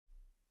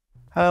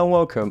Hello and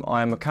welcome,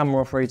 I am a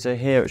camera operator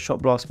here at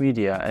Shot Blast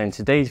Media, and in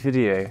today's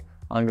video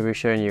I'm going to be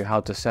showing you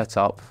how to set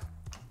up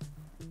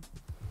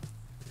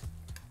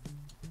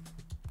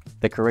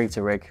the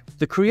Creator rig.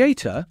 The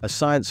Creator, a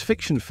science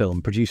fiction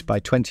film produced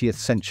by 20th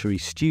Century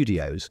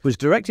Studios, was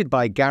directed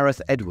by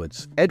Gareth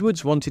Edwards.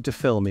 Edwards wanted to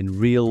film in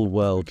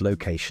real-world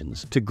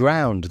locations. To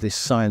ground this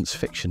science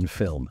fiction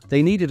film,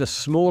 they needed a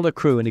smaller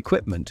crew and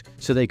equipment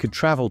so they could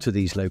travel to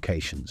these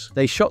locations.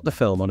 They shot the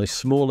film on a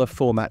smaller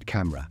format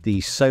camera,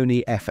 the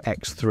Sony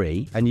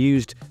FX3, and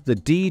used the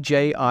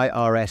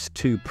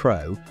DJI-RS2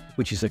 Pro,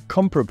 which is a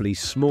comparably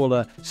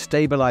smaller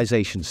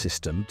stabilization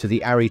system to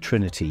the Arri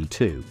Trinity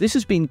 2. This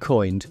has been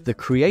coined the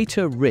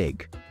Creator rig.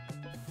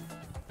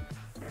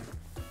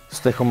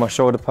 Stick on my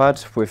shoulder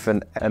pad with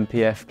an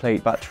MPF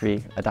plate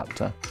battery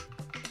adapter.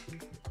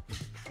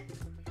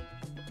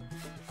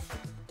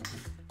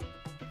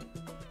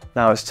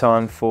 Now it's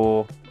time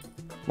for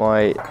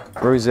my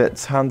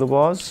rosette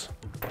handlebars.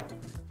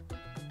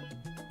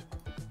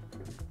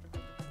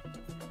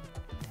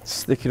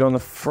 Stick it on the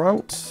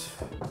front.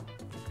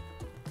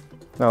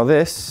 Now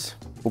this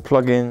will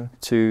plug in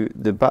to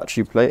the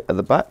battery plate at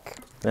the back.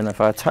 Then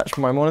if I attach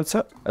my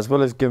monitor, as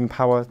well as giving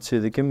power to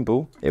the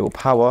gimbal, it will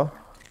power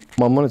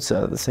my monitor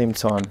at the same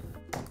time.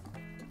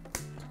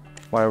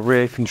 My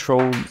rear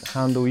control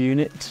handle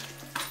unit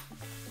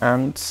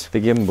and the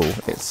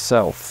gimbal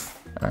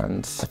itself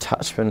and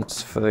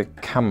attachments for the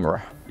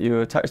camera.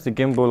 You attach the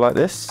gimbal like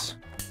this,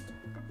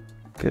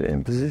 get it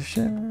in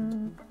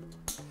position.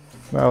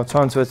 Now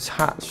time to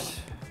attach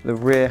the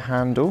rear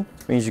handle.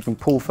 Means you can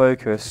pull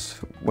focus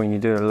when you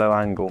do a low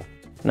angle.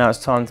 Now it's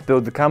time to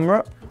build the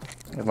camera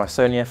with my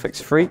Sony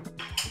FX3.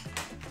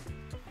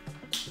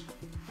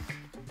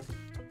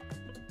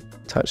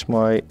 Attach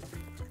my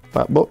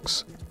back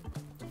box.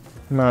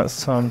 Now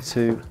it's time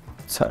to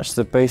attach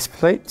the base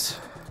plate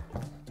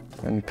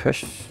and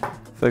push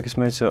focus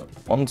motor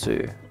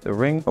onto the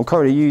ring. I'm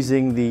currently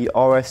using the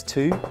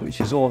RS2, which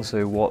is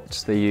also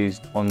what they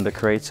used on the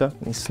Creator.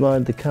 You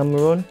slide the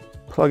camera on,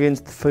 plug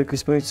into the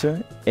focus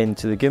motor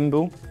into the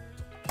gimbal.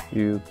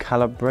 You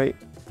calibrate,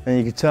 and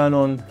you can turn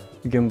on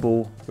the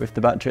gimbal with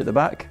the battery at the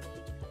back.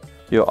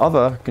 Your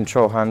other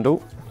control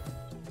handle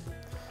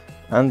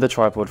and the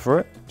tripod for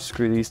it.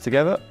 Screw these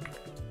together.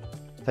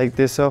 Take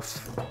this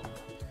off.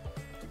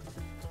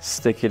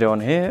 Stick it on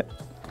here.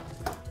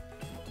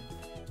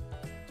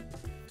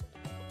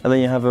 And then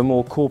you have a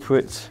more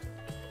corporate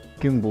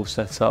gimbal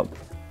setup.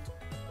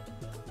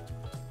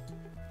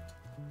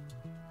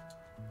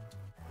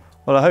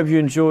 Well, I hope you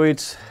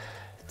enjoyed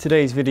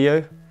today's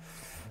video.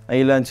 And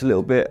you learned a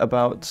little bit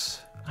about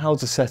how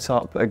to set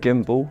up a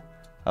gimbal,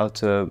 how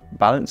to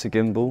balance a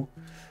gimbal,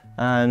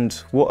 and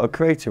what a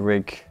Creator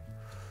rig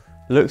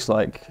looks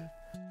like